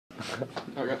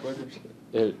I got Boogers.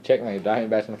 Dude, check me. Do I have any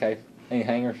bats in the case? Any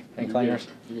hangers? Any clangers?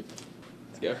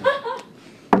 Let's go.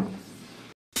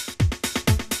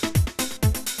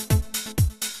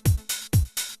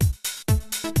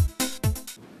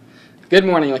 Good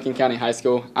morning, Lincoln County High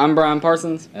School. I'm Brian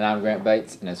Parsons. And I'm Grant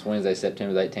Bates, and it's Wednesday,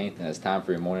 September the 18th, and it's time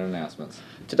for your morning announcements.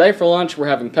 Today for lunch, we're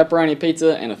having pepperoni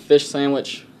pizza and a fish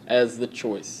sandwich as the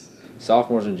choice.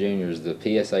 Sophomores and juniors, the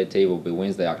PSAT will be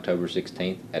Wednesday, October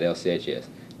 16th at LCHS.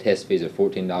 Test fees are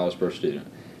 $14 per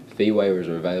student. Fee waivers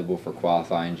are available for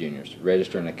qualifying juniors.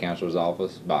 Register in the counselor's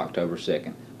office by October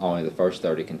 2nd. Only the first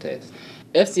 30 can test.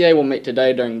 FCA will meet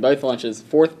today during both lunches,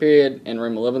 4th period in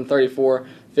room 1134,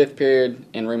 5th period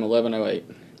in room 1108.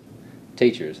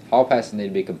 Teachers, hall passes need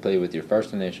to be completed with your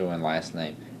first initial and last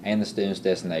name and the student's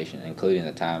destination, including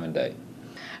the time and date.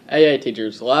 AA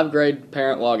teachers, live grade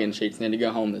parent login sheets need to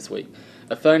go home this week.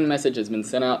 A phone message has been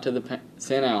sent out and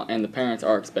the parents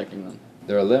are expecting them.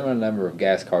 There are a limited number of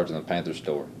gas cards in the Panther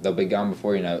store. They'll be gone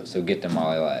before you know it, so get them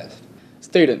while they last.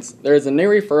 Students, there is a new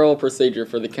referral procedure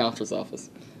for the counselor's office.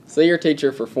 See your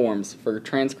teacher for forms. For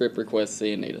transcript requests,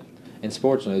 see Anita. In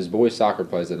sports news, boys soccer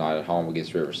plays tonight at home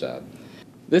against Riverside.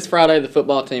 This Friday, the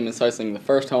football team is hosting the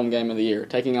first home game of the year,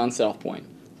 taking on South Point.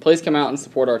 Please come out and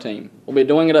support our team. We'll be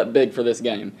doing it up big for this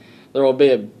game. There will be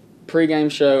a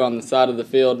pregame show on the side of the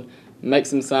field. Make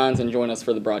some signs and join us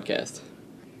for the broadcast.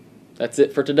 That's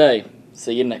it for today.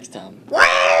 See you next time.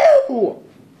 Woo!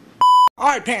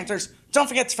 Alright, Panthers, don't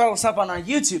forget to follow us up on our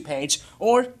YouTube page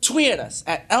or tweet at us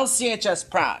at LCHS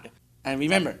Proud. And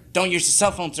remember, don't use your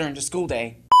cell phones during the school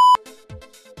day.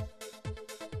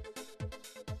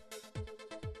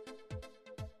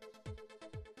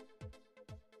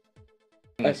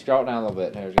 Let's draw it down a little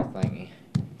bit. There's your thingy.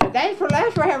 Today for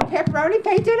lunch we're having pepperoni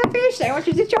pizza and a fish sandwich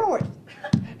is a choice.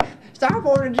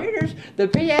 Sophomores and juniors, the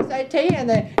PSAT and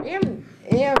the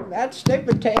that's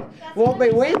stupid test, will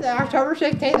be Wednesday, October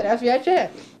 16th at LCHS.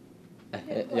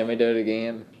 You want me to do it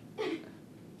again?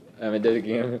 Let me do it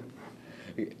again.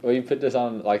 Will you put this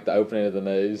on like the opening of the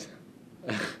news?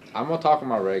 I'm gonna talk in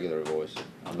my regular voice.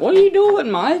 What are you doing,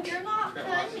 Mike? You're not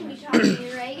fun to be talking in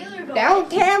your regular voice.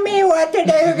 Don't tell me what to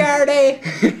do, Gertie.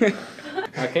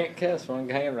 I can't cuss on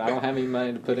camera. I don't have any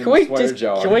money to put in the swear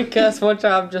jar. Can we cuss one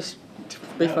time just to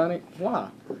be funny? Why?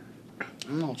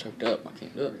 I'm all choked up. I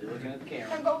can't do it.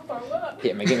 I'm going to throw up.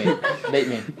 Hit me, give me, beat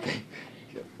me.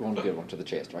 One good one to the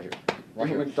chest, right here. Right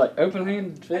here. Like open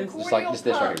hand fist? Just like this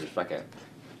right here, just like that.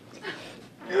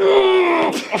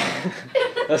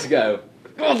 Let's go.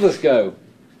 Let's go.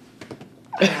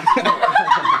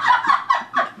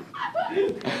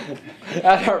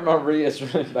 That hurt my wrist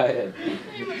really bad.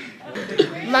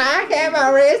 Mike, my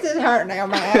wrist is hurt now,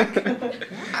 Mike.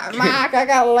 Mike, I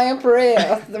got a limp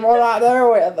wrist. The more out there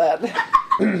with it.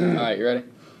 Alright, you ready?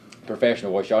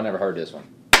 Professional voice, y'all never heard this one.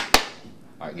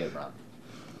 Alright, get it, Brian.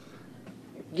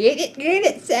 Get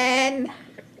it, son.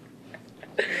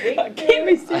 I can't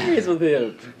be serious with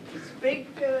him.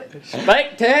 Speak to it.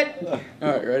 Speak to it.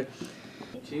 Alright, ready?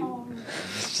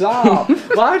 Stop!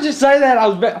 Why would you say that?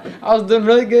 I was doing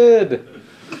really good.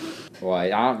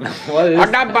 Wait, I don't know what is.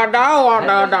 That doesn't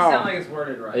sound like it's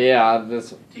worded right. Yeah,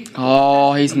 this.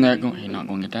 Oh, he's not going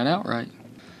to get that out right.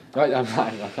 Wait, I'm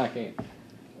not. I can't.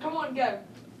 Come on, go.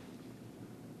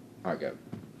 All right, go.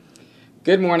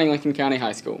 Good morning, Lincoln County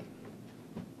High School.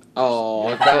 Oh,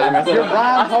 You're Brian I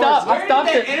Where stopped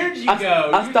did it. that energy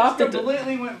go? I stopped You it. just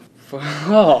completely went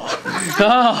Oh.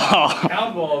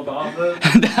 cowboy office.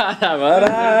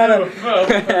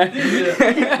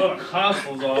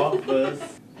 Hostels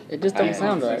office. It just don't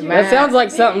sound right. Man. That sounds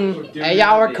like something. Hey,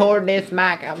 y'all recording this,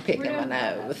 Mike? I'm picking my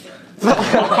nose. What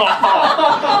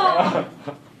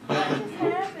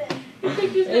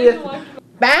just happened?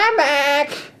 Bye,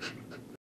 Mike.